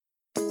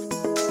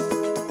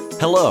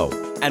Hello,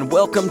 and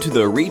welcome to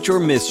the Reach or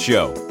Miss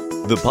Show,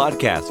 the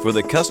podcast for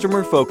the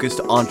customer-focused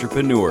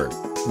entrepreneur,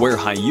 where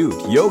Hayut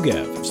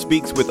Yogev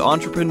speaks with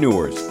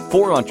entrepreneurs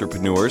for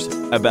entrepreneurs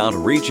about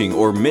reaching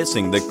or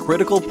missing the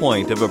critical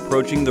point of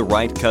approaching the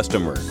right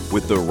customer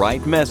with the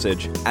right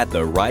message at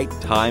the right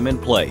time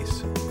and place.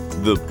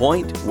 The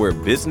point where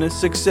business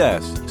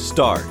success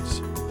starts.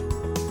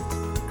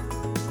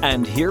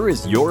 And here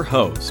is your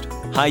host,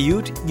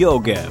 Hayut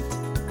Yogev.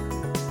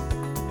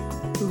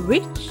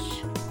 Reach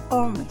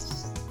or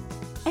Miss,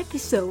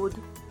 episode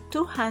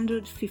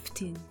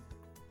 215.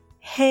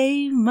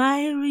 Hey, my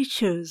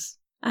reachers,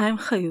 I'm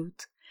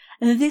Hayut,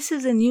 and this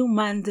is a new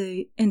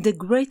Monday and a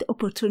great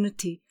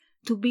opportunity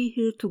to be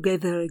here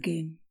together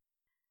again.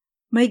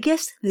 My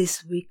guest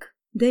this week,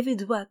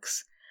 David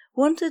Wax,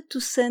 wanted to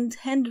send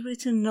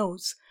handwritten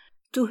notes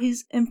to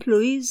his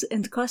employees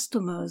and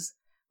customers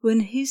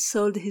when he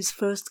sold his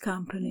first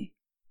company.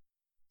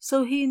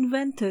 So he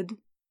invented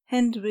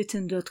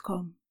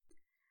handwritten.com.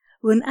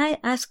 When I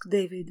asked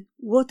David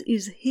what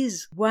is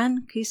his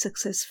one key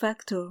success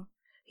factor,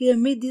 he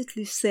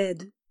immediately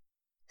said,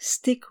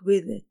 stick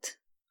with it.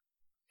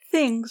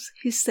 Things,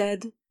 he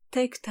said,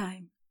 take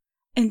time,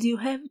 and you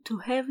have to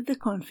have the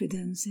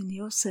confidence in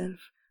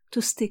yourself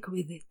to stick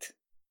with it.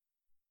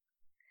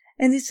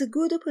 And it's a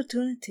good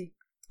opportunity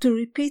to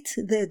repeat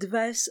the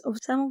advice of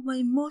some of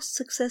my most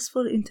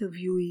successful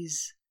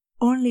interviewees.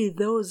 Only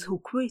those who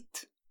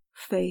quit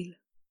fail.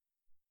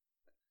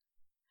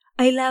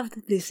 I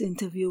loved this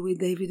interview with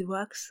David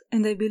Wax,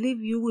 and I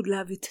believe you would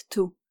love it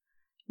too.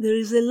 There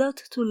is a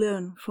lot to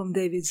learn from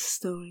David's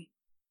story.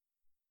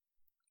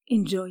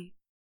 Enjoy.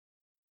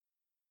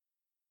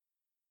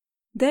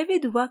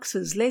 David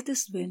Wax's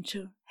latest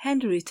venture,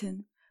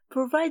 Handwritten,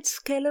 provides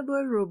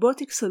scalable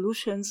robotic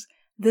solutions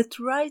that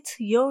write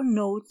your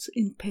notes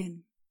in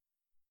pen.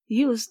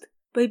 Used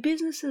by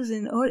businesses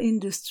in all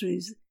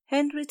industries,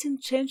 Handwritten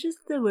changes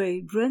the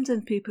way brands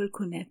and people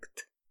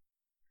connect.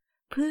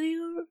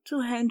 Prior to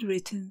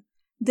Handwritten,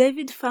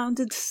 David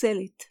founded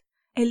Sell.it,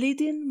 a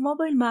leading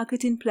mobile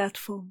marketing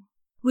platform.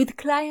 With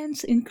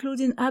clients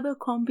including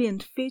Abercrombie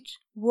 & Fitch,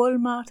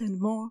 Walmart,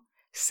 and more,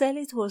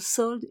 Sell.it was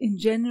sold in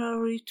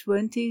January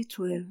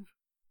 2012.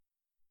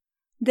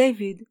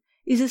 David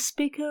is a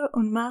speaker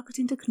on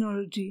marketing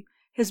technology,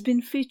 has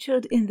been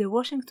featured in the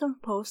Washington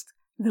Post,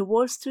 the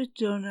Wall Street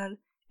Journal,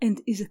 and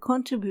is a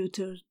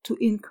contributor to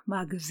Inc.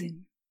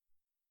 magazine.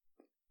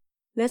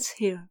 Let's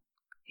hear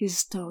his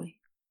story.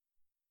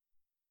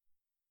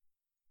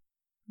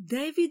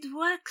 David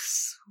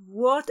Wax,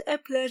 what a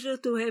pleasure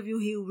to have you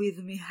here with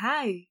me.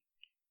 Hi.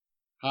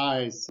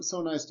 Hi,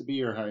 so nice to be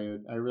here,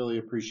 Hayut. I really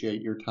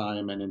appreciate your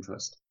time and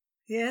interest.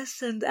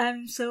 Yes, and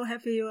I'm so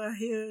happy you are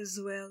here as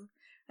well.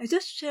 I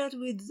just shared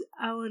with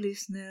our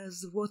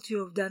listeners what you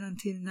have done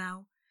until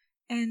now,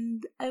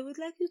 and I would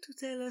like you to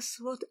tell us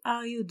what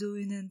are you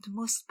doing and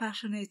most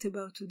passionate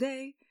about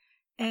today,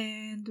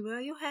 and where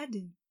are you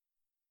heading?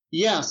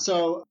 Yeah,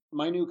 so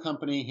my new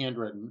company,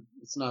 Handwritten,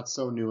 it's not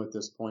so new at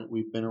this point.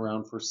 We've been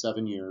around for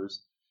 7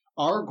 years.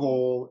 Our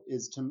goal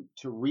is to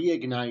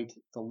reignite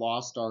the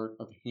lost art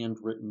of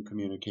handwritten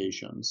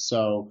communication.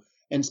 So,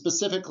 and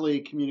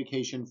specifically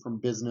communication from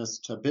business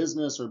to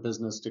business or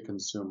business to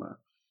consumer.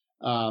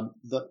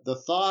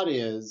 The thought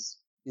is,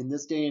 in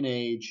this day and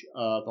age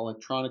of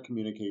electronic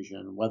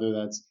communication, whether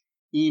that's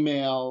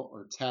email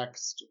or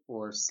text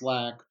or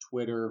Slack,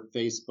 Twitter,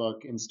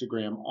 Facebook,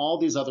 Instagram, all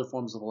these other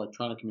forms of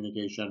electronic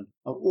communication,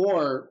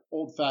 or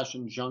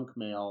old-fashioned junk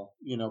mail,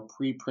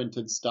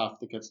 pre-printed stuff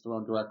that gets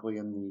thrown directly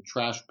in the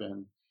trash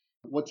bin.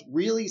 What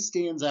really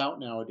stands out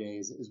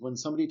nowadays is when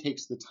somebody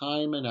takes the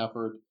time and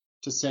effort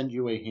to send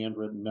you a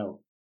handwritten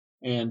note.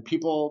 And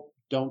people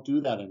don't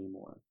do that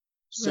anymore.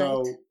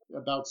 So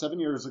about 7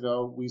 years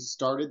ago, we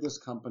started this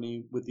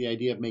company with the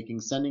idea of making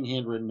sending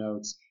handwritten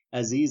notes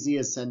as easy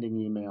as sending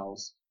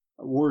emails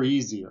or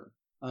easier.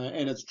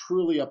 And it's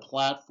truly a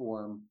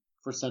platform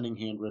for sending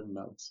handwritten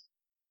notes.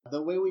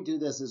 The way we do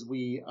this is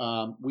we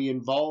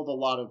involve a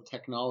lot of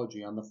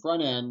technology. On the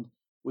front end,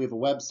 we have a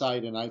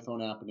website, an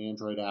iPhone app, an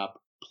Android app,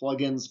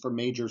 plugins for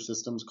major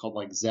systems called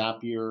like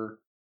Zapier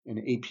and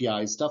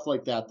APIs, stuff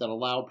like that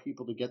allow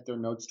people to get their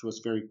notes to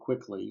us very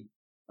quickly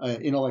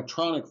in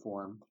electronic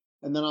form.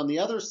 And then on the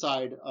other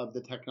side of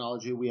the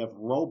technology, we have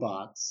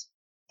robots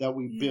that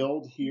we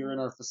build here in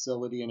our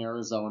facility in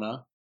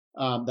Arizona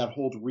that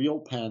hold real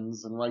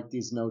pens and write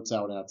these notes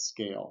out at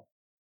scale.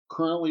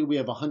 Currently, we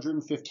have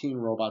 115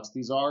 robots.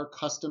 These are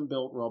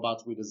custom-built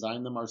robots. We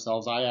designed them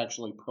ourselves. I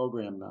actually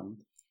programmed them.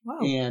 Wow.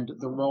 And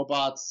the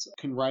robots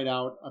can write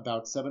out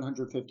about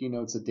 750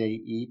 notes a day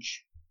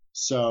each.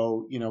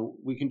 So,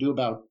 we can do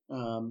about,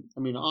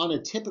 on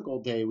a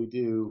typical day, we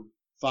do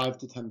 5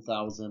 to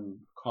 10,000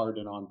 card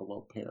and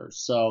envelope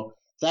pairs. So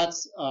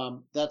that's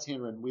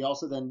handwritten. We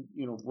also then,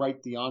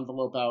 write the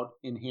envelope out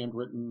in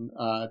handwritten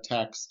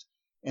text,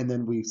 and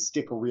then we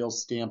stick a real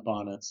stamp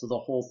on it. So the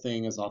whole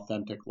thing is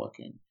authentic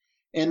looking.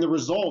 And the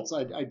results,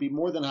 I'd be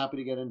more than happy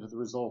to get into the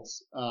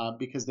results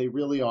because they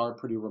really are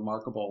pretty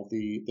remarkable,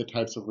 the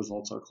types of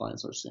results our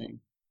clients are seeing.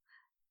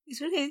 It's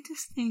really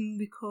interesting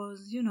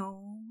because,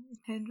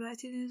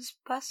 handwriting is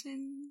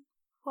passing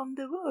from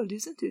the world,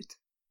 isn't it?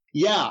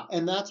 Yeah,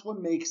 and that's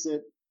what makes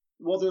it,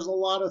 well, there's a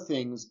lot of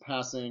things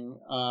passing.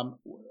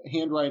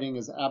 Handwriting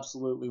is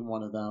absolutely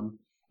one of them.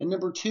 And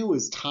number two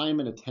is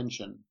time and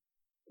attention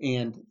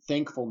and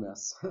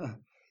thankfulness.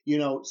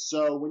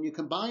 So when you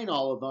combine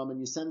all of them and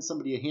you send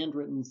somebody a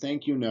handwritten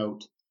thank you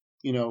note,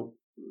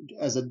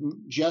 as a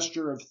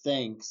gesture of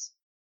thanks,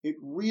 it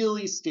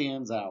really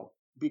stands out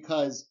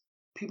because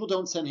people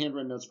don't send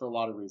handwritten notes for a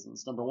lot of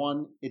reasons. Number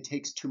one, it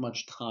takes too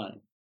much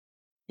time.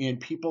 And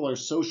people are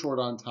so short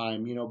on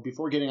time.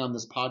 Before getting on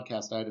this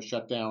podcast, I had to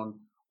shut down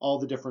all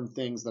the different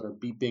things that are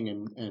beeping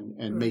and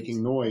Right.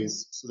 making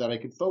noise so that I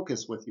could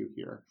focus with you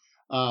here.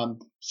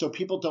 So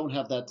people don't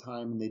have that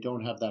time and they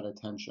don't have that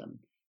attention.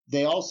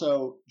 They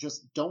also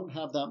just don't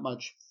have that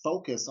much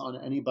focus on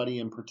anybody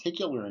in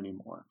particular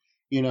anymore.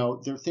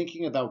 They're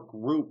thinking about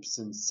groups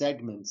and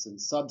segments and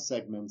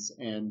subsegments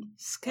and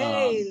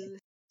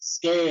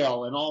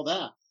scale and all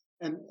that.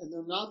 And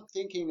they're not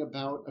thinking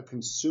about a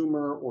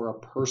consumer or a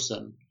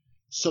person.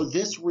 So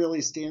this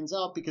really stands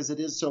out because it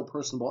is so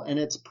personable and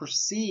it's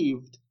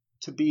perceived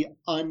to be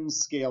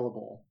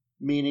unscalable,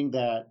 meaning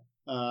that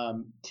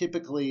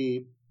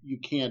typically you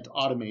can't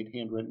automate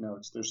handwritten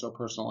notes. They're so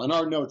personal. And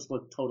our notes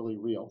look totally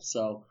real.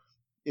 So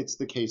it's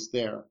the case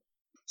there.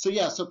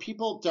 So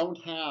people don't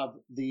have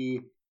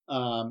they're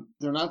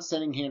not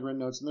sending handwritten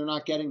notes and they're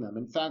not getting them.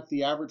 In fact,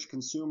 the average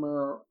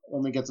consumer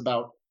only gets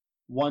about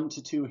 1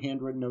 to 2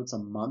 handwritten notes a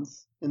month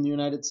in the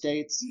United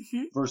States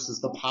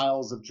versus the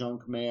piles of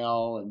junk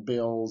mail and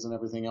bills and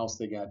everything else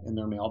they get in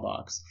their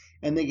mailbox.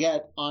 And they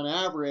get, on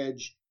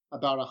average,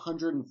 about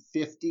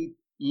 150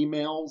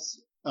 emails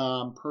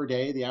per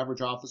day. The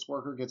average office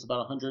worker gets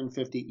about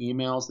 150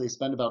 emails. They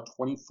spend about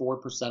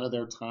 24% of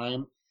their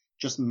time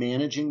just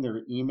managing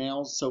their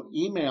emails. So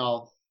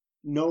email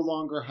no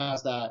longer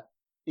has that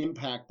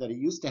impact that it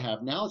used to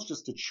have. Now it's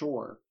just a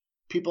chore.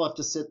 People have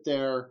to sit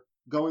there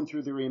going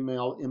through their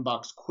email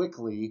inbox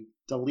quickly,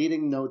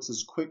 deleting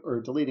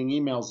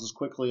emails as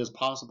quickly as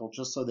possible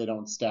just so they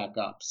don't stack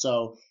up.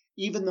 So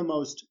even the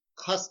most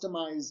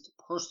customized,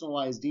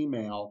 personalized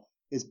email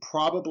is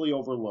probably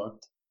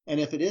overlooked. And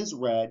if it is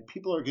read,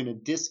 people are going to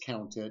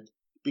discount it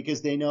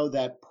because they know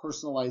that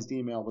personalized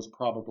email was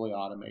probably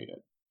automated.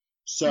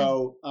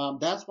 So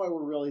that's why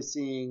we're really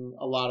seeing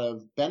a lot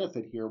of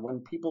benefit here. When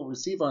people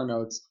receive our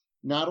notes,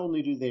 not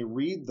only do they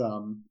read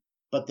them,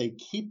 but they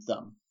keep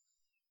them.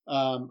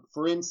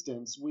 For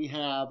instance, we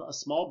have a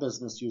small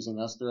business using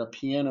us. They're a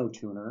piano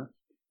tuner,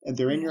 and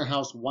they're in your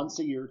house once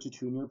a year to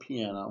tune your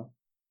piano.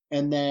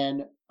 And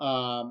then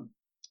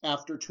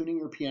after tuning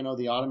your piano,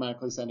 they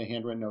automatically send a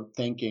handwritten note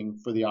thanking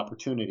for the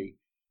opportunity.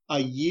 A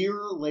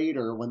year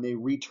later, when they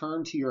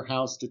return to your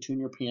house to tune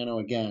your piano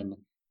again,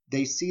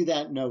 they see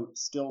that note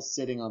still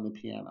sitting on the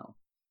piano.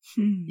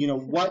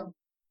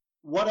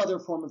 What other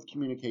form of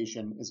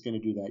communication is going to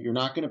do that? You're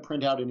not going to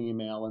print out an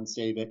email and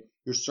save it.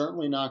 You're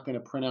certainly not going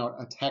to print out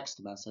a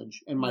text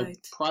message. In my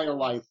prior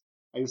life,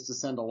 I used to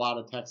send a lot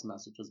of text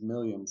messages,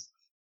 millions.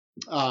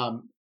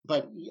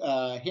 But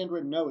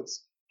handwritten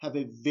notes have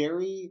a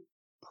very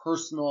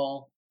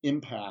personal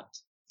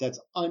impact that's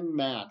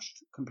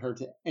unmatched compared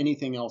to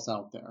anything else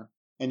out there.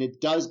 And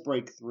it does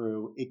break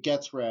through. It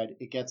gets read,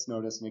 it gets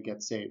noticed, and it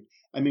gets saved.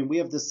 I mean, we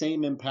have the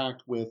same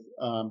impact with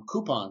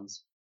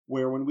coupons,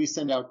 where when we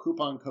send out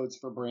coupon codes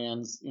for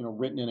brands,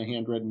 written in a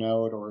handwritten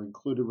note or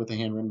included with a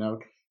handwritten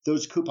note,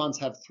 those coupons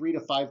have 3 to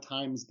 5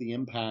 times the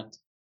impact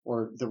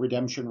or the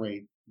redemption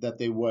rate that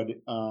they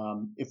would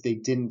if they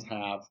didn't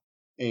have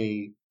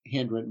a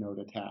handwritten note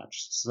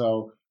attached.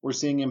 So we're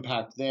seeing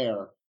impact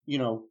there.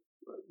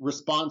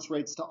 Response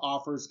rates to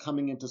offers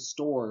coming into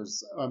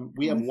stores.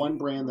 We have one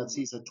brand that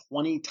sees a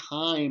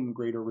 20-time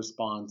greater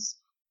response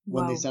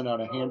when they send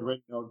out a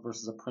handwritten note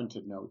versus a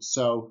printed note.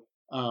 So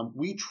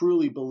we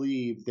truly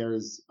believe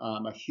there's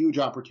a huge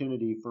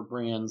opportunity for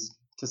brands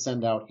to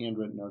send out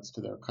handwritten notes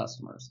to their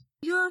customers.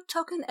 You're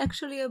talking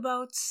actually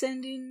about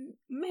sending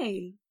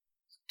mail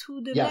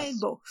to the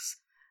mailbox.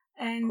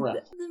 And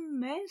the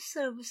mail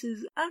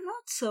services are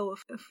not so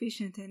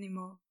efficient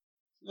anymore.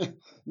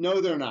 No,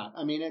 they're not.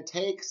 I mean, it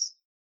takes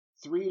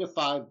 3 to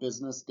 5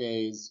 business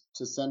days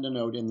to send a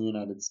note in the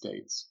United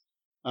States.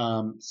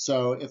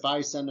 So if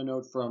I send a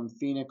note from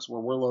Phoenix,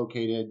 where we're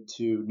located,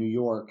 to New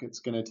York, it's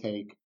going to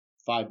take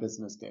 5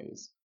 business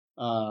days.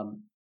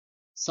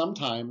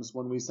 Sometimes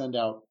when we send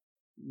out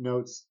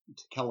notes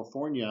to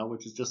California,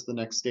 which is just the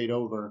next state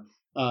over,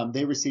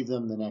 they receive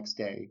them the next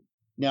day.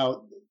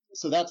 Now,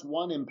 so that's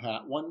one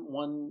impact.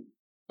 One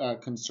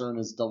concern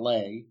is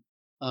delay.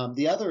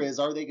 The other is,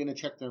 are they going to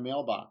check their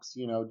mailbox?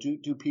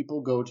 Do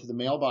people go to the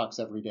mailbox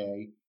every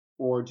day,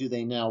 or do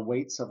they now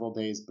wait several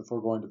days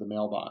before going to the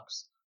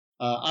mailbox?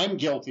 I'm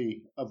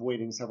guilty of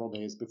waiting several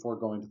days before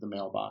going to the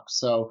mailbox.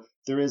 So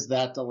there is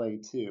that delay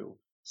too.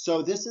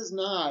 So this is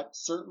not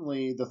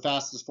certainly the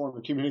fastest form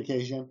of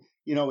communication.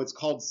 It's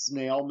called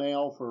snail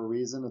mail for a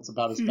reason. It's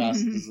about as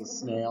fast as a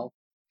snail.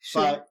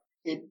 Sure. But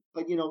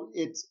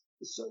it's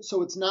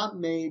not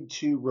made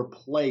to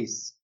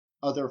replace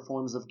other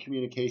forms of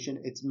communication.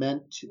 It's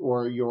meant to,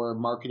 or your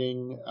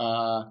marketing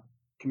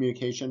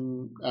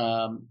communication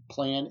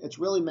plan. It's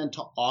really meant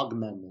to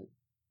augment it.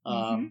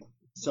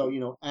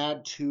 So,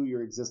 add to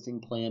your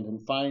existing plan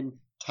and find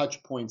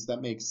touch points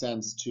that make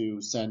sense to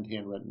send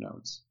handwritten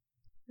notes.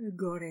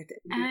 Got it.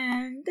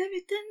 And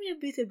David, tell me a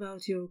bit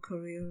about your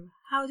career.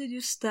 How did you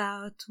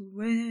start?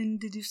 When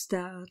did you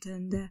start?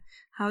 And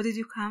how did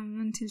you come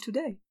until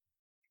today?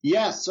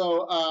 Yeah,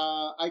 so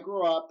I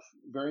grew up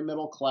very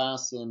middle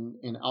class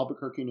in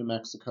Albuquerque, New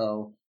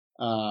Mexico.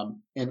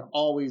 And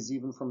always,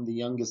 even from the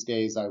youngest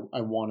days,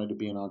 I wanted to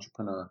be an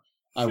entrepreneur.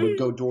 I would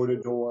go door to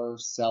door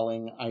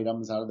selling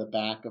items out of the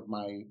back of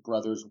my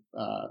brother's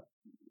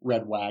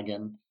red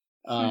wagon,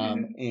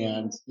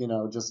 and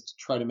just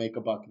try to make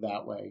a buck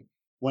that way.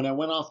 When I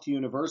went off to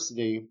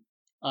university,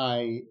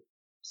 I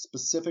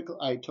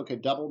took a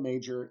double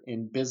major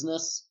in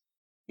business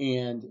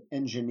and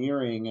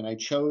engineering, and I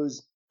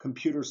chose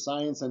computer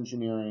science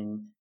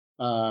engineering.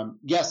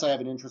 Yes, I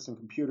have an interest in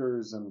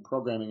computers and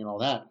programming and all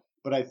that,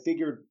 but I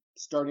figured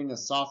starting a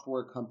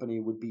software company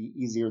would be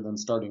easier than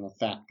starting a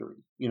factory.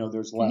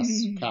 There's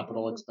less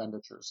capital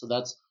expenditure. So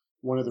that's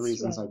one of the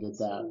reasons I did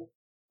that.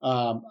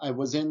 I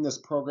was in this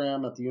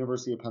program at the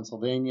University of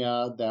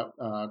Pennsylvania that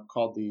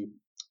called the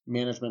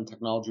Management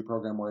Technology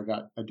Program, where I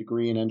got a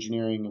degree in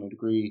engineering and a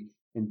degree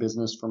in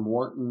business from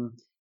Wharton.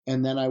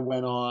 And then I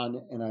went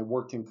on and I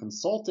worked in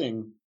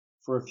consulting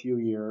for a few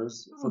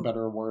years, for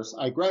better or worse.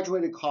 I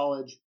graduated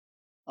college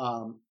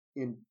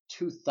in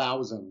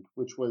 2000,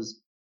 which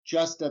was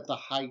just at the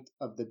height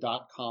of the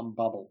dot-com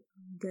bubble.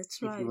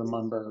 That's right. If you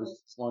remember,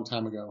 it's a long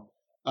time ago.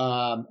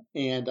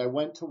 And I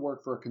went to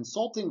work for a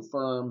consulting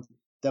firm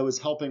that was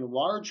helping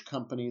large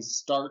companies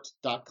start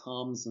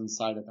dot-coms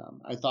inside of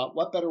them. I thought,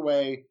 what better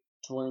way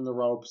to learn the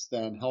ropes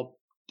than help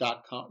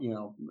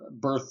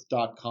birth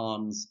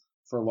dot-coms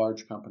for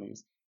large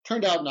companies?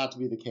 Turned out not to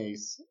be the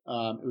case.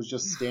 It was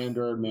just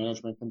standard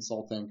management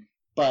consulting,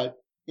 but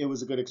it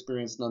was a good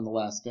experience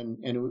nonetheless. And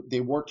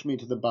they worked me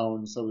to the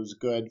bone, so it was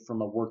good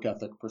from a work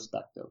ethic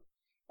perspective.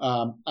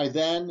 I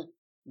then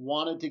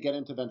wanted to get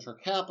into venture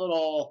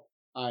capital.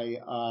 I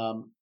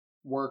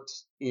worked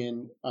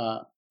in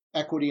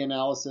equity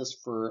analysis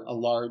for a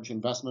large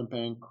investment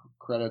bank,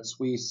 Credit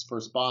Suisse,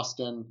 First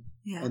Boston,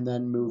 and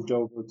then moved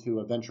over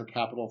to a venture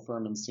capital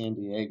firm in San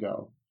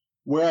Diego,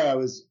 where I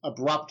was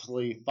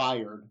abruptly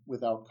fired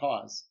without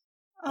cause.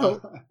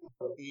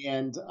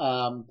 And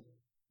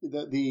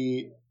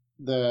the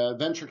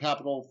venture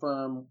capital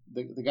firm,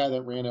 the guy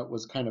that ran it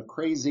was kind of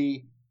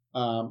crazy.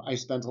 I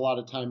spent a lot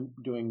of time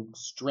doing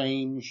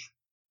strange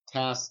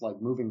tasks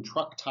like moving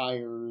truck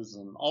tires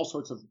and all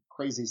sorts of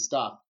crazy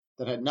stuff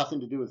that had nothing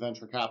to do with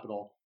venture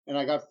capital. And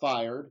I got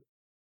fired.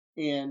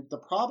 And the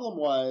problem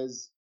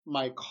was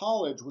my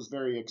college was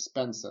very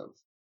expensive.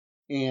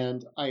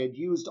 And I had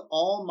used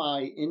all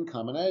my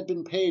income, and I had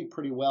been paid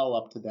pretty well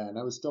up to then.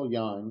 I was still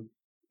young,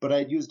 but I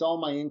had used all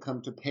my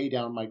income to pay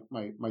down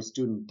my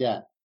student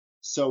debt.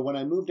 So when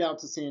I moved out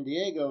to San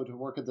Diego to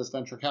work at this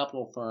venture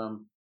capital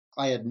firm,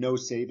 I had no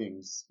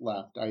savings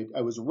left.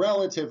 I was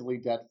relatively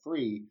debt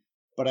free,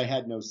 but I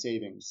had no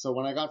savings. So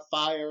when I got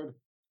fired,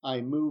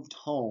 I moved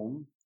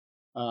home.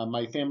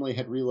 My family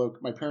had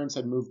relocated. My parents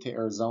had moved to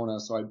Arizona,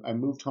 so I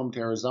moved home to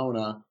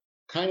Arizona,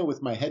 kind of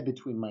with my head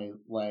between my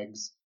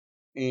legs,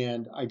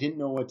 and I didn't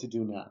know what to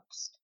do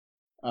next.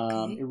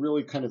 It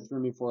really kind of threw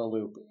me for a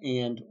loop.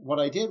 And what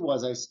I did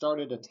was I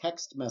started a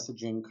text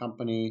messaging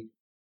company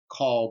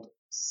called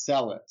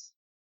Sell It.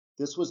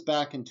 This was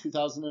back in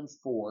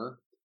 2004,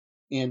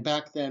 and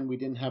back then we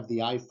didn't have the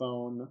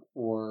iPhone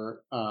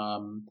or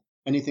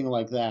anything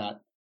like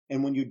that.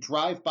 And when you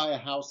drive by a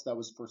house that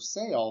was for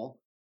sale,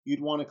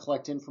 you'd want to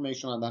collect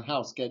information on that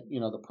house, get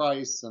the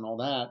price and all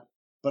that.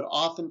 But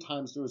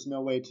oftentimes there was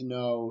no way to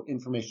know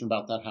information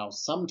about that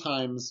house.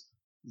 Sometimes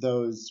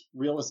those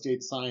real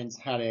estate signs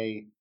had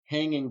a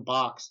hanging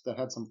box that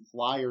had some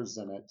flyers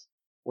in it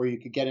where you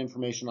could get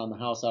information on the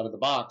house out of the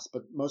box,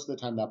 but most of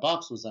the time that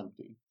box was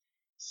empty.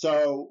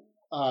 So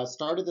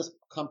started this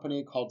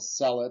company called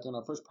Sell It, and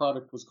our first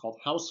product was called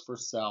House for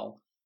Sell.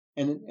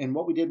 And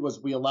what we did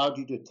was we allowed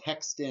you to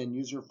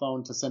use your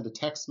phone to send a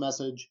text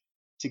message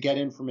to get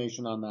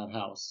information on that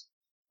house.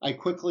 I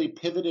quickly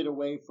pivoted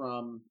away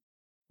from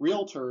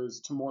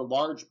realtors to more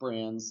large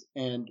brands,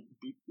 and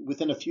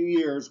within a few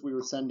years, we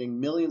were sending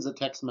millions of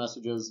text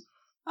messages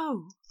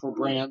for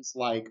brands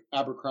like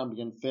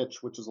Abercrombie &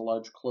 Fitch, which is a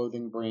large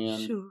clothing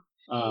brand,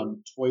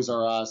 Toys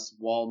R Us,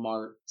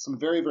 Walmart, some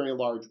very, very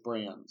large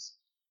brands.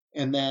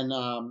 And then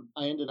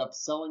I ended up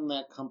selling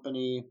that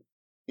company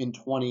in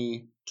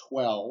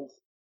 2012,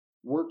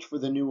 worked for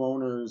the new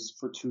owners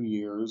for 2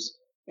 years,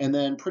 and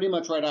then pretty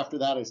much right after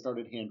that, I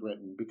started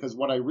Handwritten, because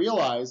what I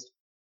realized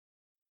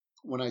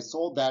when I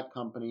sold that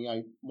company,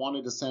 I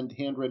wanted to send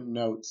handwritten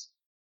notes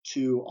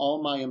to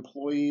all my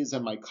employees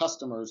and my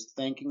customers,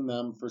 thanking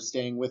them for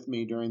staying with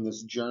me during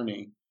this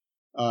journey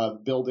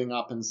of building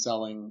up and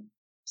selling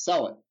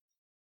Sell It.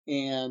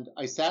 And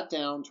I sat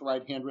down to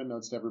write handwritten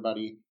notes to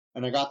everybody,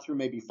 and I got through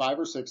maybe 5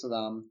 or 6 of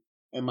them.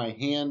 and my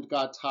hand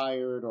got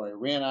tired, or I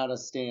ran out of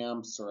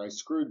stamps, or I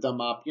screwed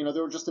them up.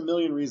 There were just a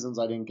million reasons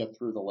I didn't get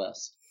through the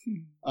list.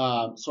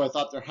 So I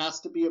thought there has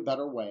to be a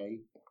better way,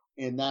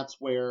 and that's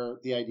where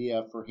the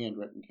idea for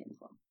Handwrytten came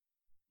from.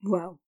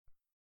 Wow.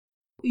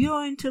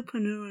 You're an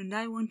entrepreneur, and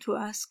I want to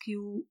ask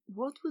you,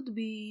 what would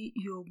be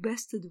your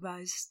best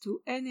advice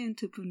to any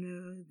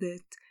entrepreneur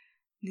that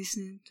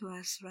listening to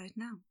us right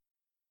now?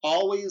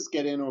 Always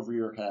get in over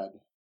your head.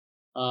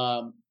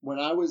 When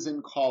I was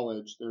in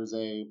college, there's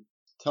a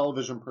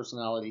television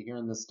personality here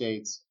in the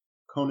States,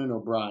 Conan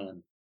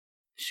O'Brien.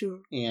 Sure.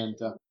 And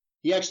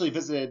he actually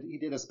he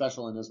did a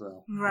special in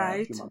Israel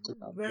right. A few months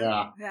ago.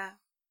 Yeah.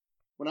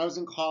 When I was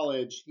in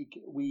college,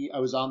 I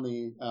was on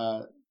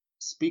the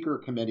speaker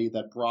committee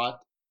that brought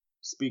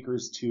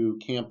speakers to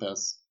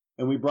campus,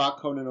 and we brought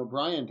Conan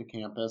O'Brien to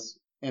campus.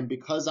 And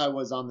because I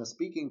was on the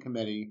speaking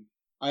committee,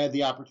 I had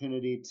the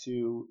opportunity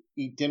to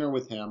eat dinner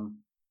with him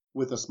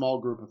with a small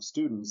group of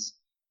students.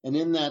 And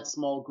in that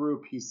small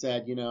group, he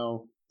said,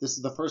 this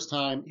is the first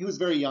time. He was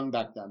very young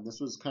back then. This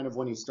was kind of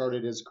when he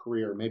started his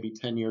career, maybe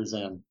 10 years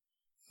in,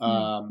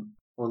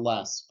 or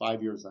less,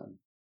 5 years in.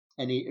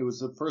 And it was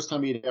the first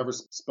time he had ever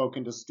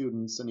spoken to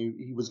students, and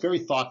he was very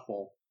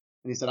thoughtful.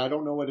 And he said, I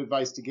don't know what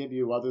advice to give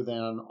you other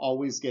than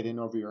always get in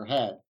over your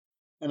head.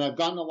 And I've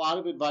gotten a lot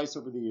of advice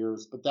over the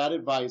years, but that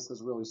advice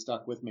has really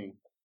stuck with me.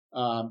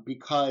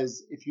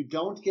 Because if you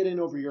don't get in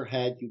over your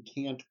head, you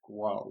can't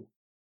grow.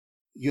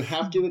 You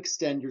have to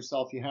extend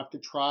yourself. You have to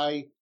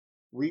try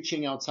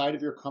reaching outside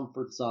of your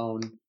comfort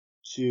zone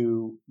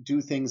to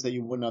do things that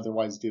you wouldn't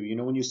otherwise do.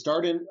 When you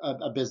start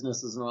a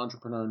business as an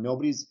entrepreneur,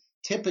 nobody's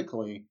going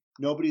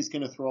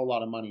to throw a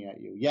lot of money at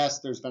you.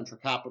 Yes, there's venture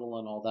capital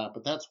and all that,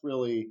 but that's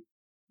really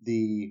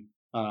the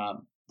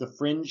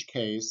fringe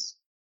case.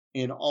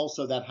 And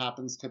also that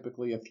happens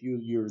typically a few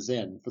years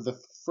in. For the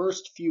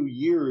first few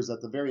years,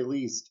 at the very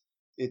least,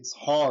 it's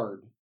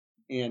hard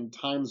and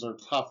times are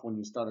tough when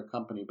you start a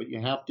company, but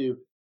you have to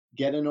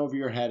get in over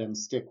your head and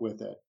stick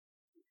with it.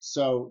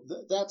 So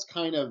that's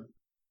kind of,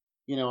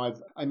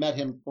 I met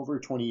him over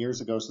 20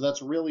 years ago. So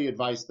that's really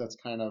advice that's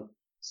kind of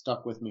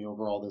stuck with me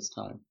over all this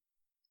time.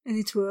 And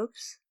it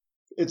works?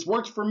 It's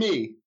worked for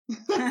me.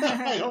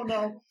 I don't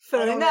know.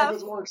 Fair I don't enough. know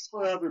if it works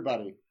for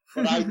everybody.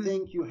 But I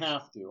think you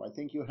have to. I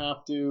think you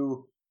have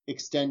to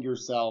extend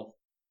yourself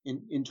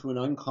into an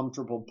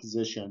uncomfortable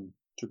position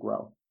to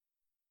grow.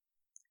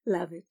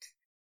 Love it.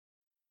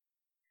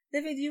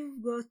 David,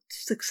 you've got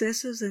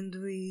successes, and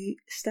we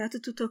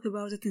started to talk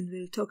about it, and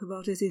we'll talk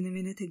about it in a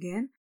minute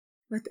again.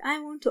 But I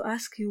want to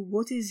ask you,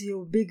 what is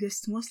your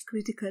biggest, most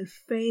critical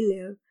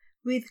failure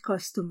with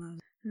customers?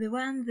 The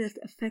one that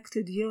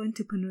affected your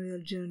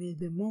entrepreneurial journey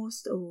the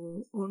most,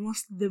 or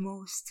almost the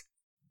most?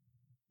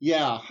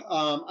 Yeah,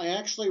 I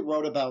actually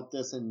wrote about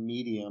this in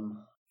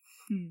Medium.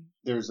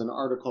 There's an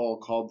article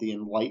called The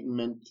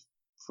Enlightenment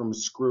from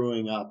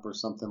Screwing Up or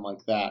something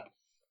like that.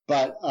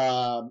 But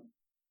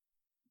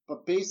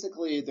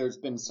basically there's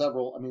been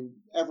several.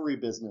 Every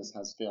business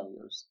has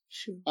failures.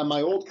 Sure. At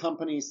my old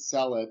company,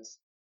 Sell It,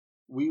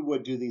 we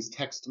would do these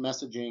text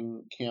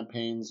messaging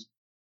campaigns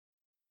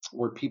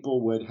where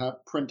people would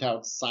print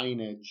out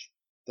signage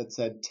that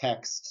said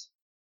text,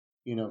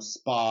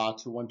 spa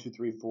to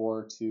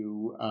 1234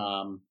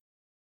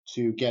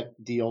 to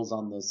get deals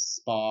on this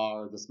spa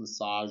or this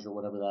massage or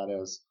whatever that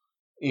is.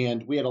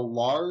 And we had a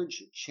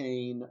large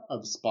chain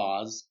of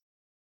spas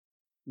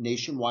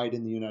nationwide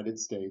in the United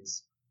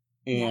States,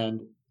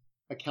 and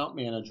account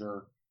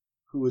manager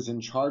who was in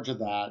charge of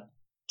that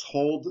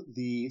told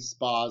the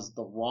spas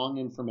the wrong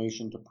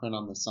information to print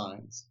on the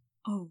signs.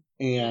 Oh.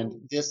 And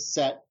this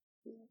set,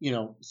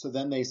 so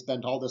then they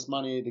spent all this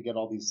money to get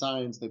all these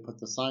signs. They put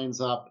the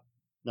signs up.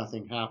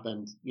 Nothing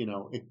happened.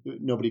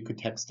 Nobody could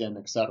text in,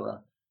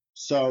 etc.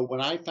 So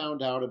when I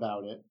found out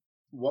about it,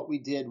 what we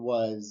did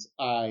was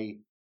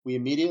we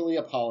immediately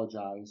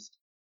apologized.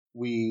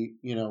 We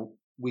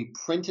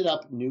printed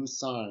up new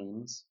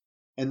signs,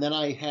 and then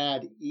I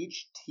had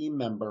each team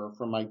member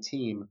from my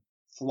team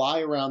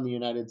fly around the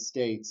United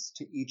States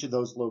to each of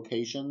those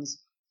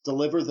locations,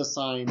 deliver the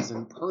signs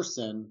in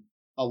person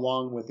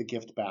along with a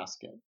gift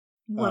basket.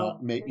 Wow.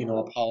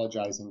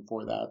 Apologizing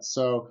for that.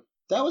 So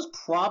that was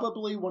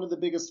probably one of the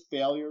biggest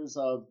failures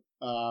of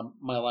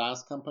my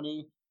last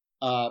company.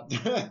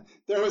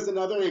 There was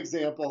another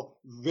example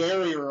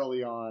very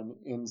early on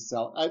in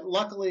Sell.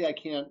 Luckily, I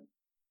can't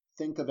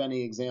think of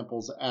any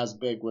examples as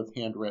big with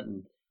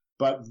Handwrytten,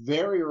 but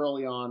very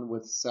early on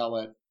with Sell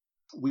It,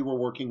 we were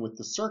working with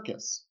the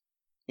circus,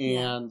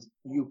 and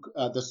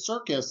the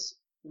circus,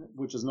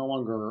 which is no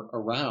longer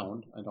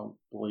around, I don't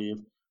believe,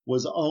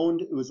 was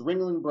owned. It was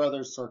Ringling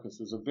Brothers Circus.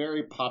 It was a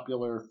very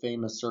popular,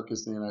 famous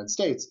circus in the United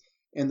States,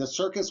 and the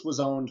circus was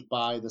owned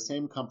by the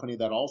same company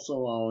that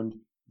also owned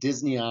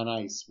Disney on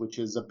Ice, which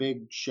is a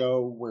big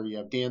show where you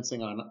have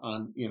dancing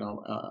on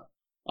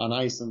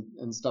ice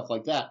and stuff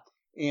like that.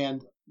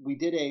 And we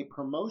did a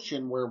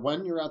promotion where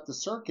when you're at the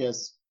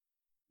circus,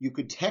 you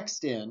could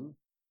text in,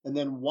 and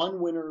then one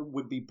winner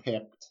would be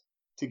picked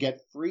to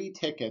get free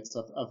tickets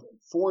of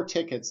 4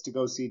 tickets to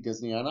go see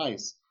Disney on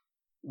Ice.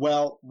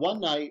 Well, one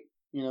night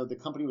the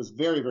company was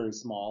very, very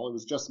small. It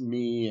was just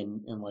me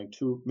and like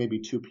maybe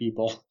two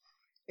people.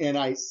 And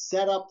I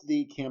set up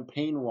the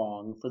campaign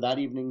wrong for that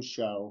evening's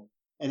show.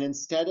 And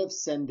instead of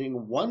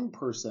sending one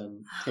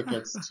person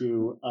tickets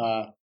to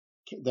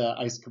the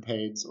Ice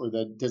Capades or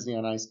the Disney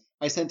on Ice,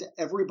 I sent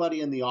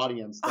everybody in the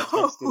audience that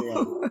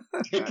texted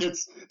in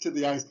tickets to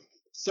the Ice.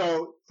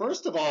 So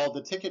first of all,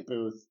 the ticket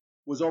booth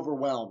was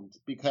overwhelmed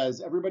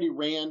because everybody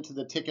ran to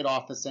the ticket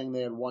office saying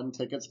they had won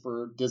tickets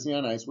for Disney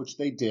on Ice, which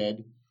they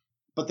did.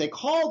 But they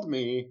called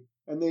me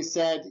and they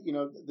said,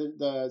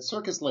 the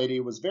circus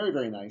lady was very,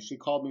 very nice. She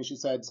called me. She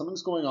said,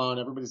 something's going on.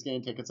 Everybody's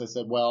getting tickets. I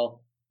said,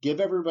 well, give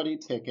everybody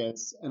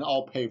tickets and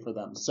I'll pay for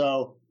them.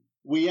 So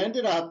we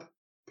ended up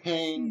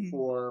paying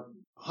for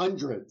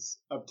hundreds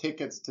of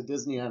tickets to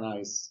Disney on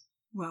Ice.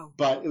 Wow.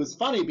 But it was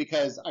funny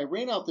because I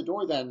ran out the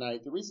door that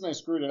night. The reason I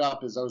screwed it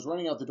up is I was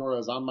running out the door. I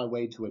was on my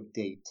way to a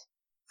date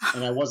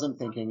and I wasn't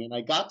thinking. And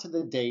I got to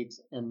the date.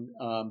 And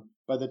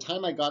by the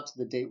time I got to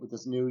the date with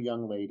this new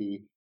young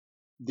lady,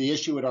 the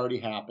issue had already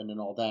happened and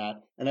all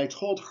that. And I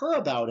told her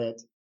about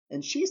it.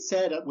 And she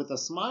said with a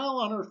smile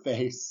on her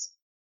face,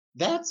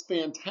 that's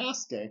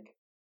fantastic.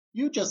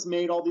 You just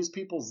made all these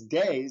people's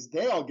days.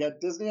 They all get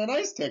Disney on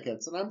Ice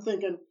tickets. And I'm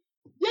thinking,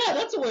 yeah,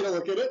 that's a way to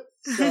look at it.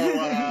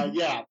 So,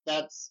 yeah,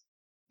 that's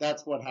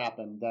what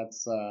happened.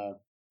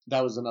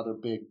 That was another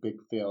big, big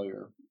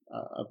failure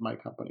of my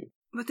company.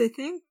 But I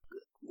think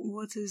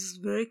what is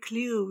very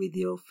clear with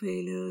your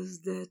failures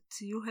that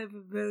you have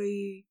a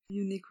very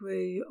unique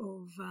way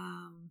of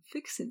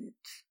fixing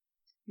it.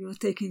 You are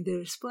taking the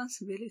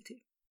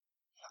responsibility.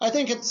 I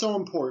think it's so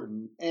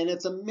important. And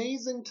it's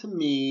amazing to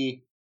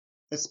me,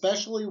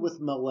 especially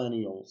with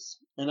millennials,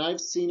 and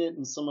I've seen it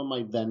in some of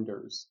my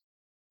vendors,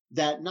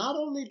 that not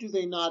only do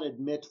they not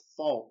admit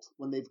fault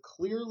when they've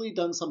clearly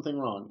done something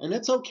wrong, and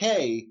it's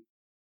okay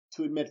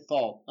to admit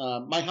fault.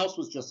 My house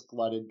was just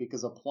flooded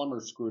because a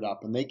plumber screwed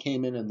up, and they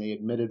came in and they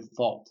admitted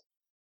fault.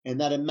 And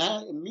that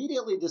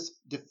immediately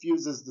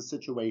diffuses the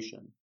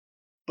situation.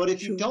 But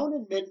if you don't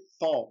admit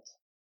fault,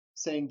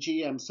 saying,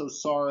 gee, I'm so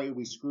sorry,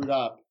 we screwed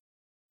up,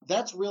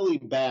 that's really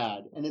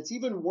bad. And it's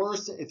even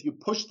worse if you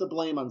push the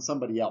blame on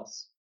somebody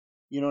else.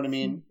 You know what I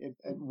mean?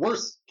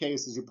 Worst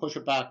case is you push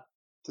it back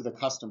to the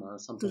customer or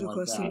something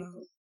like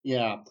that.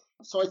 Yeah.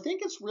 So I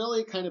think it's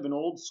really kind of an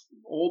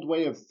old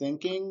way of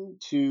thinking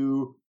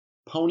to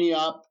pony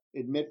up,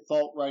 admit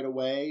fault right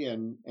away,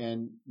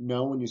 and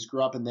know when you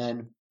screw up, and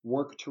then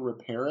work to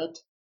repair it.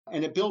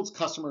 And it builds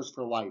customers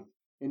for life.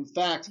 In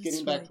fact,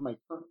 getting back to my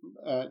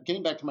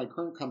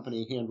current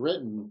company,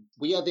 Handwritten,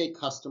 we have a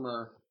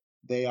customer.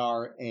 They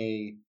are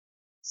a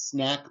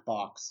snack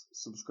box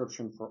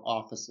subscription for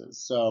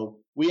offices. So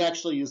we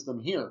actually use them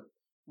here.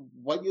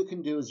 What you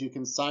can do is you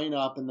can sign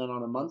up, and then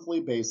on a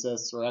monthly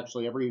basis, or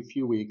actually every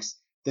few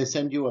weeks, they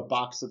send you a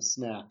box of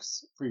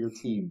snacks for your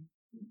team.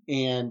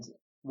 And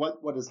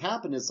what has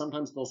happened is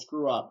sometimes they'll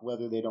screw up,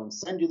 whether they don't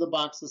send you the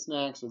box of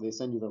snacks or they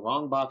send you the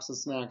wrong box of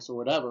snacks or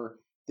whatever.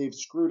 They've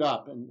screwed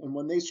up. And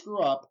when they screw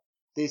up,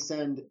 they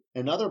send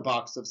another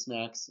box of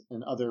snacks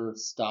and other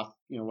stuff,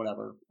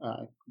 whatever,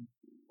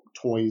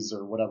 toys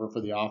or whatever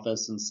for the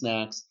office and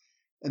snacks.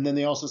 And then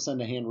they also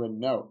send a handwritten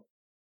note.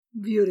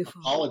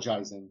 Beautiful.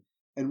 Apologizing.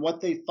 And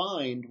what they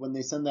find when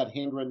they send that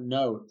handwritten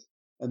note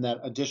and that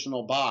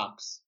additional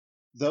box,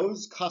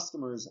 those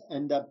customers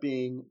end up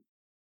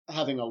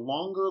having a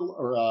longer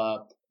or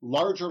a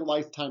larger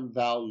lifetime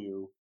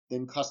value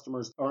than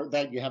customers or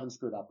that you haven't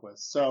screwed up with.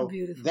 So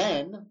Beautiful.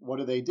 Then what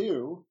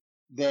do?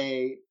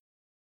 They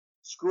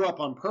screw up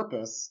on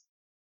purpose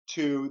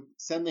to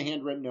send the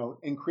handwritten note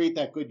and create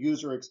that good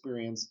user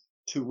experience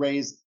to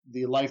raise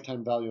the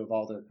lifetime value of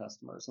all their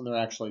customers. And they're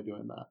actually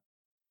doing that.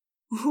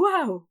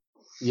 Wow.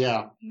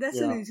 Yeah. That's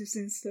an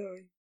interesting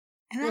story.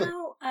 And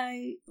now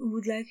I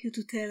would like you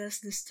to tell us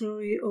the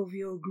story of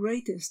your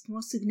greatest,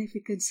 most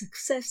significant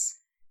success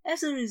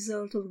as a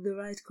result of the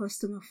right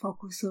customer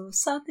focus, or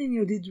something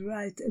you did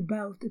right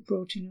about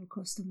approaching your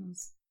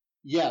customers.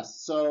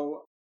 Yes.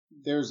 So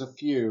there's a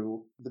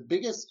few. The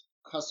biggest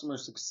customer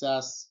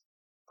success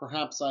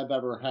perhaps I've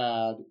ever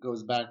had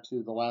goes back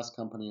to the last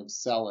company of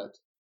Sell It,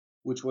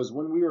 which was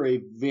when we were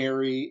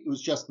it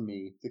was just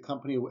me. The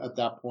company at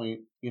that point,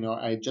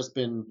 I had just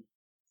been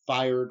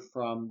fired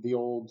from the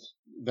old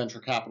venture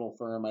capital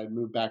firm. I had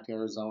moved back to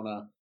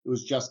Arizona. It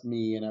was just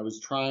me, and I was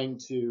trying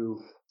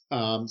to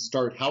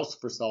start House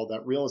for Sell,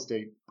 that real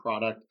estate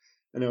product.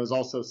 And I was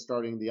also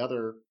starting the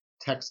other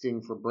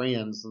texting for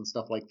brands and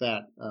stuff like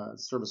that,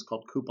 service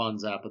called Coupon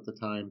Zap at the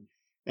time.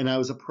 And I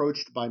was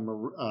approached by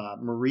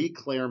Marie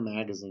Claire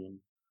Magazine,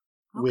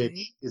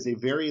 which is a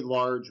very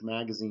large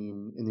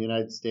magazine in the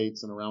United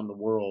States and around the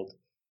world.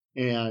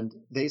 And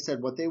they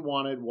said what they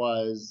wanted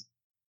was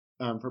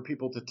for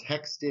people to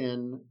text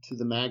in to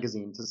the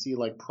magazine to see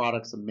like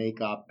products of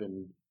makeup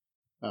and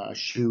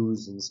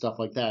shoes and stuff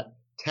like that.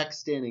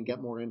 Text in and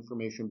get more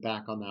information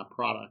back on that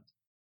product.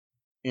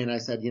 And I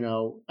said,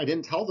 I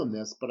didn't tell them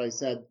this, but I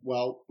said,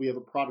 well, we have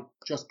a product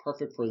just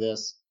perfect for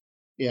this.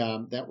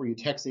 That where you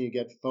text and you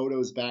get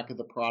photos back of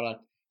the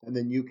product, and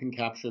then you can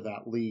capture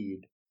that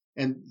lead.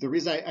 And the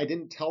reason I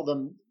didn't tell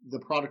them the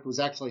product was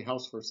actually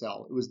House for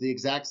Sale. It was the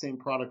exact same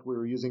product we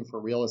were using for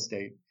real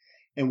estate.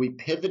 And we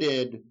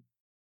pivoted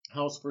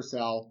House for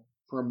Sale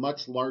for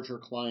much larger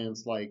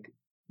clients like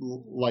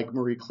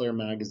Marie Claire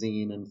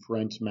magazine and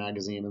French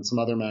magazine and some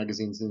other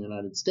magazines in the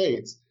United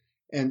States.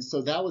 And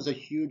so that was a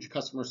huge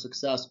customer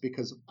success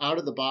because out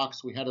of the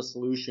box, we had a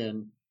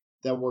solution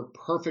that worked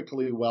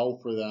perfectly well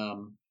for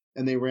them.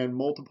 And they ran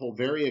multiple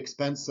very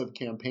expensive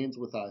campaigns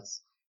with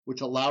us,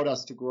 which allowed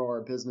us to grow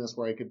our business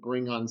where I could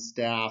bring on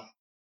staff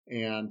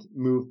and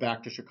move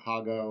back to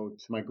Chicago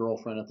to my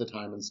girlfriend at the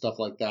time and stuff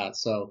like that.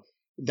 So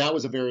that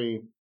was a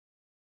very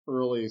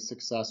early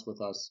success with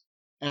us.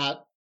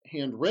 At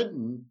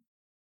Handwritten,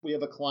 we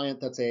have a client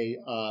that's a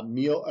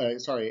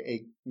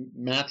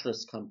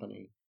mattress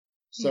company.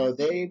 So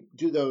they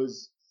do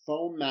those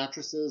foam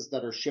mattresses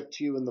that are shipped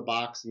to you in the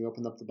box, and you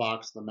open up the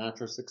box, the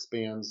mattress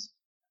expands.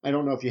 I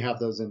don't know if you have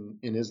those in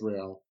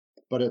Israel,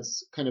 but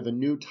it's kind of a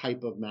new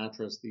type of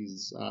mattress,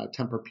 these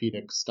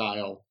Tempur-Pedic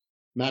style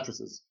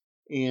mattresses.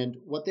 And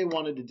what they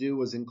wanted to do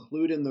was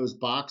include in those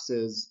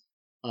boxes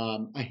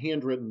a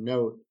handwritten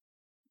note,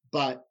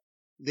 but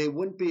they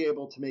wouldn't be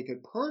able to make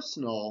it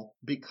personal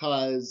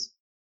because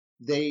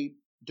they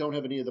don't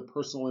have any of the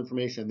personal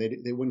information.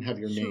 They wouldn't have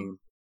your name.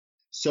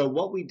 So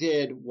what we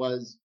did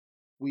was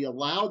we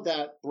allowed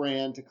that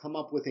brand to come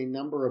up with a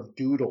number of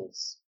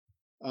doodles,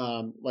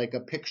 like a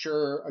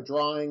picture, a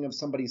drawing of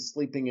somebody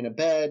sleeping in a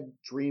bed,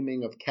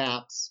 dreaming of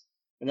cats.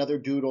 Another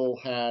doodle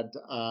had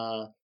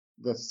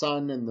the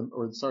sun and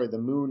the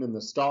moon and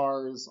the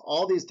stars,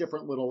 all these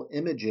different little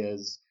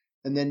images,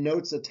 and then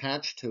notes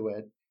attached to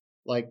it.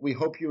 Like, we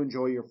hope you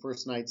enjoy your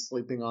first night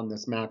sleeping on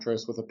this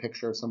mattress with a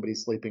picture of somebody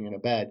sleeping in a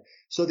bed.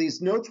 So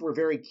these notes were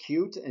very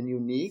cute and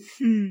unique.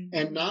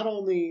 And not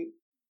only,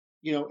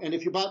 and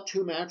if you bought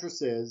two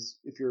mattresses,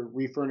 if you're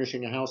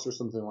refurnishing a house or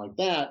something like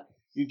that,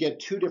 you get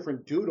two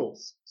different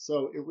doodles.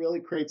 So it really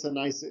creates a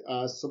nice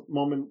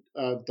moment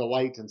of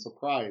delight and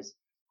surprise.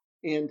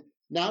 And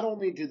not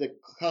only do the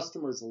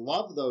customers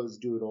love those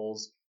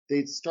doodles,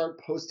 they start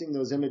posting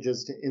those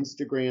images to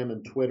Instagram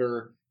and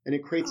Twitter, and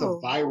it creates a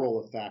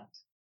viral effect.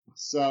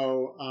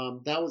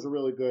 So that was a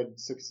really good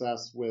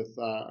success with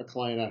a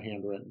client at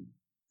Handwritten.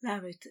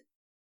 Love it.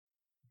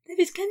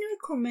 David, can you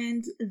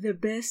recommend the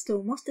best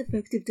or most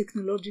effective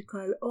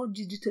technological or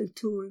digital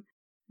tool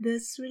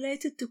that's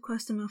related to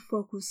customer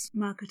focus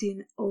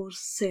marketing or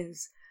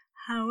sales?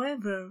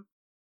 However,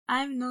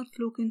 I'm not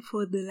looking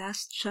for the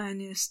last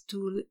shiniest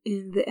tool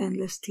in the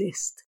endless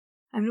list.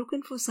 I'm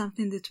looking for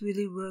something that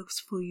really works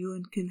for you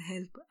and can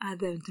help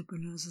other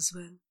entrepreneurs as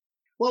well.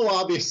 Well,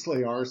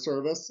 obviously our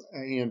service,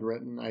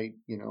 Handwritten, I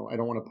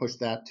don't want to push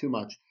that too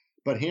much,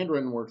 but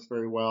Handwritten works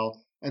very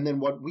well. And then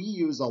what we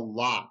use a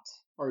lot,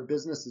 our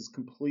business is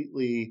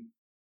completely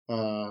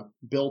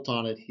built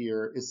on it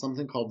here, is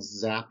something called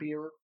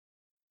Zapier.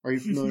 Are you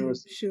familiar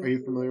with? Sure. Are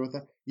you familiar with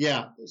that?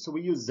 Yeah. So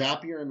we use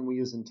Zapier and we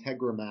use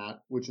Integromat,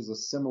 which is a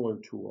similar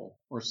tool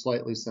or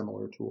slightly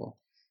similar tool.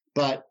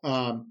 But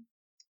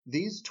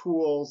these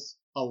tools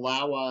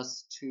allow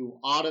us to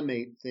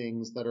automate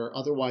things that are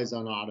otherwise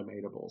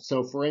unautomatable.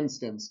 So, for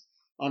instance,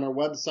 on our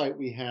website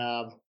we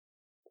have,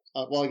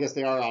 I guess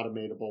they are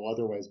automatable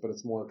otherwise, but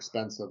it's more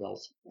expensive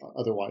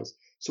otherwise.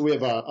 So we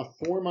have a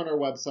form on our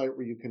website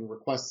where you can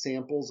request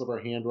samples of our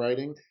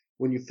handwriting.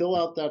 When you fill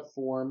out that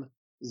form,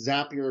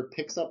 Zapier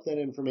picks up that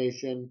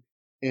information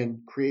and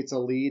creates a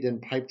lead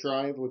in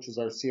Pipedrive, which is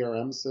our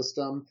CRM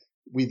system.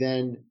 We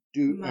then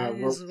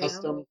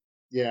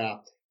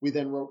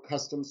wrote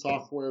custom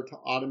software to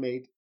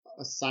automate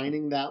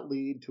assigning that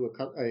lead to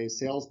a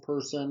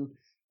salesperson.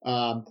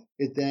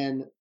 It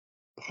then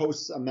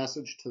posts a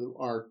message to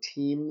our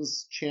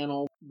Teams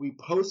channel. We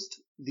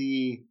post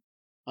the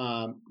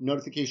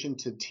notification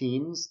to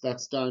Teams.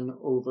 That's done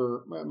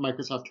over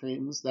Microsoft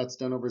Teams. That's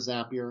done over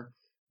Zapier.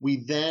 We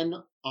then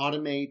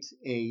automate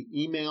a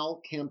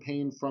email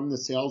campaign from the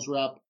sales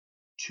rep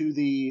to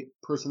the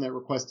person that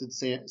requested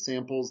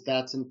samples.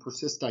 That's in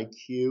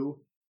PersistIQ,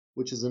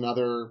 which is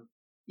another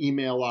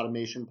email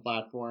automation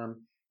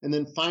platform. And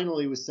then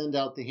finally, we send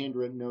out the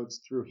handwritten notes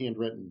through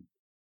Handwritten.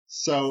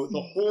 So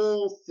the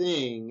whole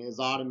thing is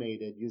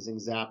automated using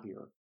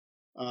Zapier.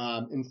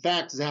 In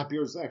fact,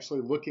 Zapier is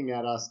actually looking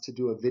at us to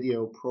do a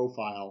video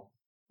profile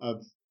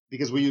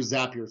because we use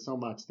Zapier so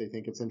much, they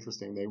think it's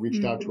interesting. They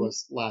reached out to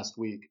us last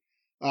week.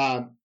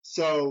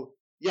 So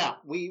yeah,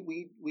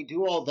 we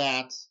do all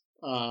that.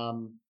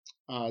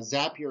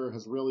 Zapier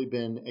has really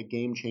been a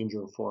game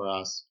changer for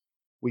us.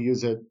 We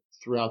use it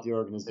throughout the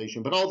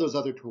organization, but all those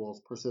other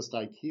tools,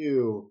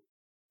 PersistIQ,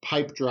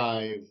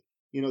 Pipedrive,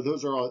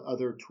 those are all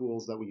other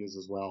tools that we use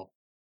as well.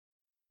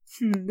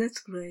 That's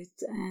great.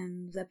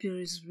 And Zapier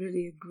is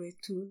really a great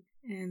tool.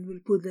 And we'll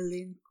put the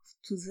link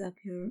to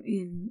Zapier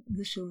in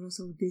the show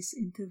notes of this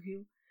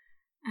interview.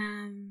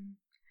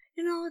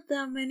 There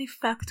are many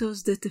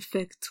factors that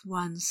affect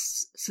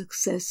one's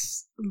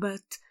success,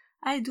 but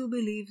I do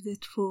believe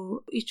that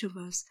for each of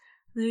us,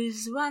 there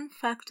is one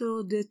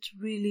factor that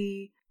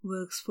really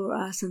works for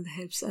us and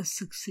helps us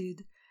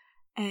succeed.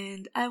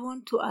 And I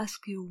want to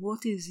ask you,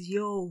 what is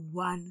your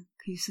one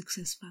key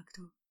success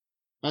factor?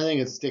 I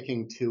think it's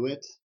sticking to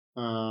it.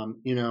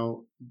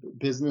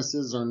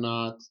 Businesses are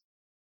not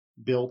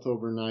built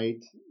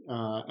overnight.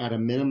 At a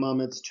minimum,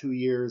 it's 2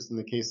 years. In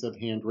the case of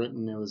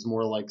Handwritten, it was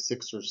more like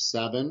 6 or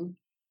 7.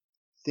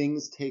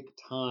 Things take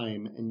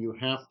time, and you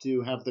have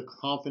to have the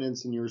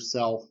confidence in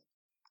yourself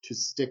to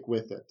stick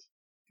with it.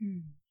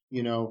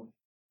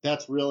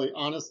 That's really,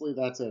 honestly,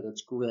 that's it.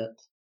 It's grit.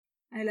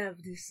 I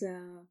love this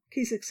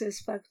key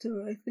success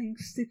factor. I think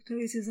stick to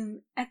it is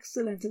an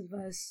excellent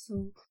advice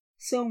to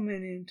so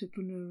many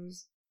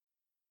entrepreneurs.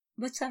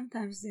 But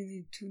sometimes they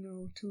need to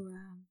know to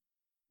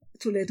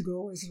let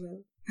go as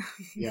well.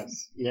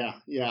 Yes. Yeah.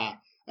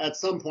 At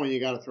some point, you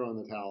got to throw in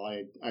the towel.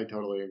 I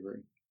totally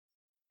agree.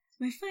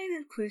 My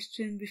final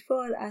question,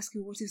 before I'll ask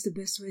you what is the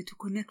best way to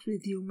connect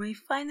with you, my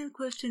final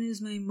question is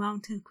my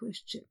mountain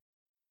question.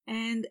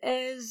 And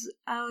as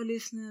our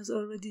listeners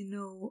already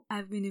know,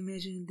 I've been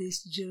imagining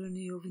this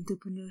journey of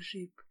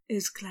entrepreneurship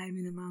as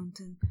climbing a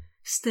mountain,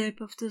 step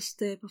after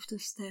step after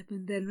step.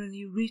 And then when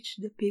you reach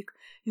the peak,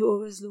 you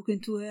always look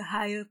into a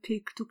higher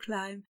peak to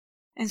climb.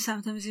 And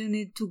sometimes you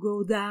need to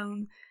go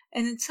down.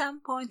 And at some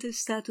point I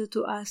started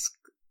to ask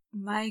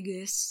my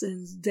guests,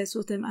 and that's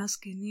what I'm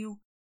asking you,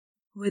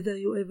 whether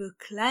you ever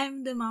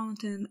climbed a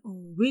mountain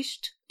or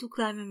wished to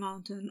climb a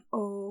mountain,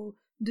 or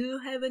do you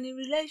have any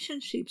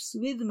relationships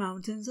with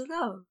mountains at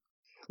all?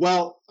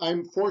 Well,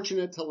 I'm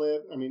fortunate to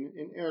live,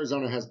 in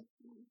Arizona has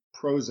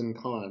pros and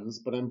cons,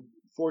 but I'm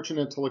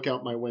fortunate to look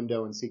out my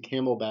window and see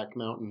Camelback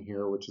Mountain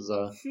here, which is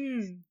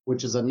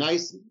a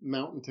nice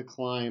mountain to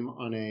climb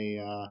on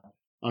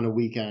a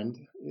weekend,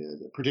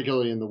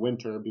 particularly in the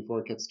winter before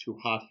it gets too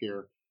hot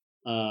here.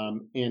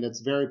 And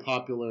it's very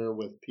popular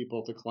with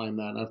people to climb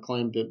that. And I've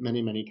climbed it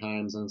many, many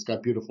times, and it's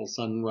got beautiful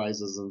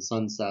sunrises and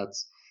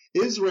sunsets.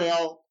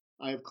 Israel,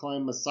 I've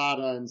climbed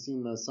Masada and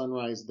seen the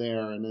sunrise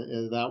there, and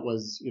that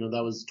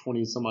was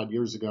 20 some odd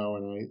years ago,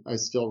 and I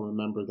still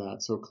remember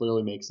that. So it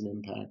clearly makes an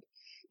impact.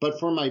 But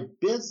for my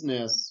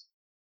business,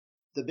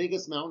 the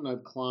biggest mountain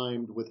I've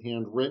climbed with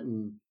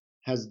Handwritten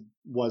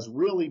was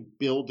really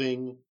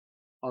building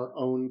our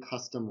own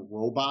custom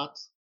robot.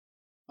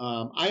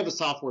 I have a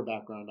software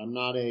background. I'm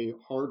not a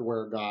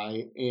hardware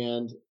guy.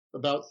 And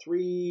about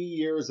 3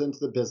 years into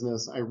the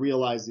business, I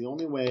realized the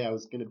only way I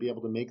was going to be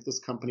able to make this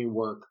company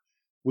work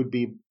would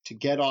be to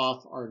get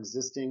off our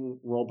existing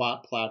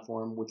robot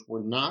platform, which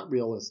were not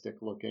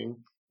realistic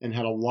looking and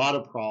had a lot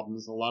of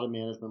problems, a lot of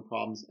management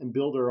problems, and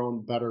build our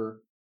own better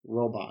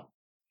robot.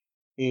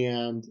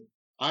 And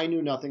I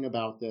knew nothing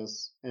about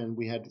this, and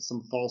we had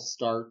some false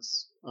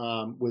starts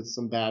with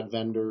some bad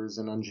vendors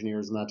and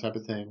engineers and that type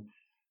of thing.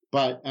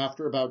 But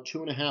after about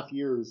 2.5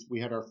 years, we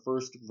had our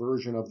first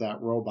version of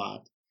that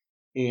robot,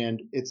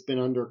 and it's been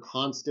under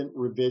constant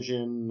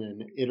revision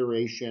and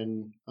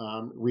iteration,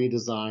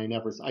 redesign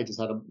ever. I just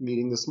had a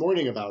meeting this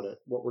morning about it,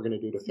 what we're going to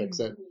do to fix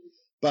it.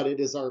 But it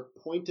is our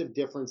point of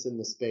difference in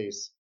the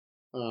space.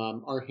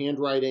 Our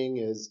handwriting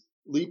is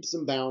leaps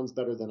and bounds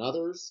better than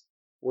others.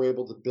 We're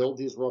able to build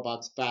these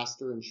robots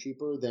faster and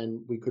cheaper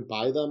than we could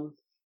buy them.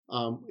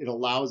 It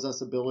allows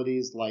us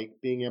abilities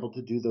like being able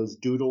to do those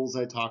doodles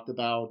I talked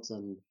about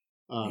and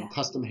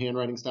custom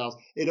handwriting styles.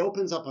 It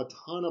opens up a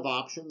ton of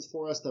options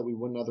for us that we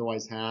wouldn't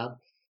otherwise have.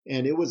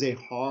 And it was a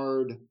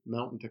hard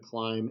mountain to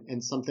climb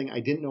and something I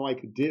didn't know I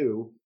could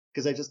do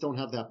because I just don't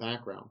have that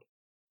background.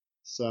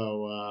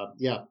 So,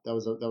 that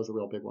was a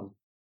real big one.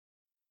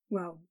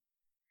 Wow.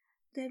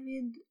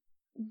 David,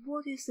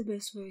 what is the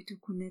best way to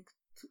connect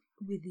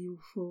with you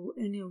for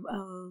any of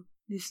our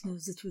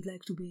listeners that would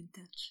like to be in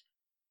touch?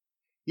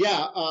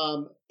 Yeah,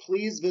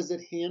 please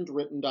visit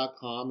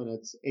handwritten.com, and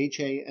it's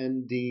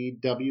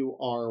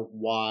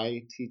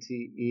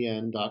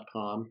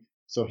handwrytten.com.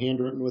 So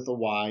Handwritten with a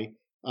Y.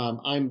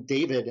 I'm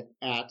David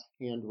at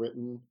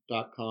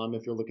handwritten.com.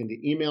 If you're looking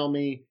to email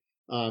me,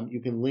 you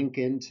can link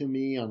into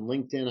me on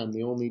LinkedIn. I'm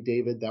the only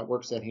David that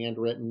works at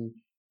Handwritten.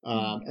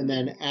 And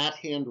then at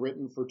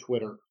Handwritten for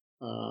Twitter.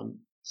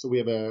 So we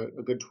have a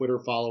good Twitter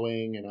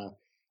following, and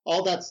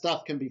all that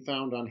stuff can be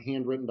found on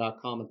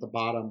handwritten.com at the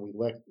bottom.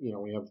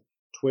 We have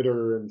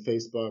Twitter and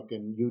Facebook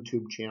and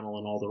YouTube channel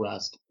and all the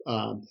rest.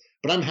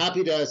 But I'm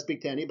happy to speak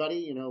to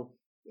anybody.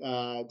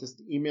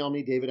 Just email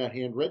me, David at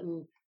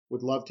Handwritten.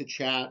 Would love to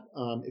chat.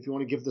 If you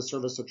want to give the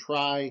service a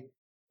try,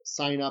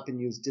 sign up and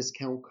use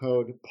discount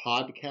code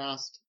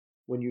podcast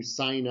when you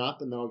sign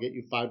up, and that'll get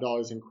you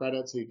 $5 in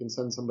credit, so you can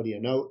send somebody a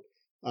note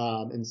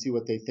and see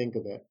what they think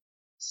of it.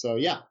 So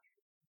yeah.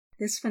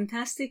 That's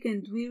fantastic,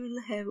 and we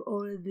will have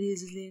all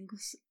these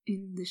links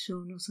in the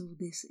show notes of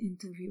this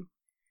interview.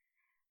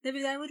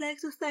 David, I would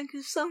like to thank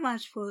you so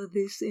much for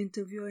this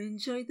interview. I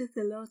enjoyed it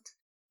a lot.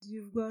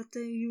 You've got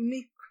a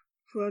unique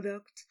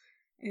product,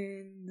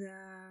 and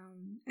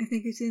I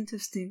think it's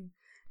interesting.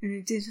 And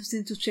it's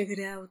interesting to check it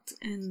out,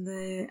 and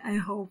I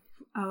hope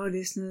our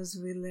listeners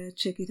will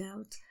check it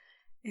out.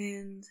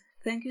 And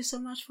thank you so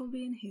much for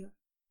being here.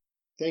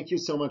 Thank you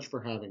so much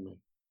for having me.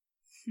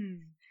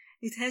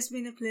 It has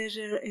been a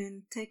pleasure,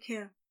 and take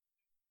care.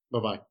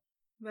 Bye-bye.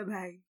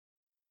 Bye-bye.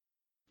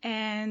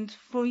 And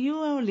for you,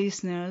 our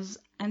listeners,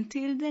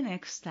 until the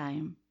next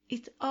time,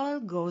 it all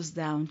goes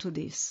down to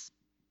this.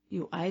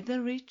 You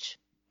either reach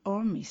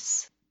or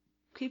miss.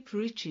 Keep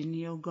reaching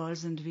your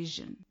goals and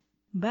vision.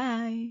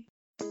 Bye.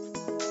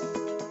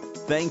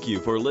 Thank you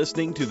for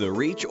listening to the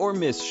Reach or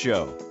Miss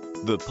Show,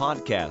 the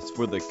podcast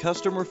for the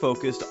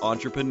customer-focused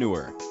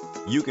entrepreneur.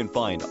 You can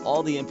find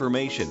all the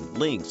information,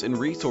 links, and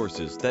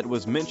resources that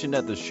was mentioned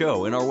at the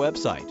show in our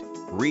website,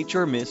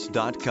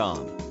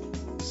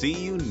 reachormiss.com. See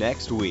you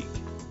next week.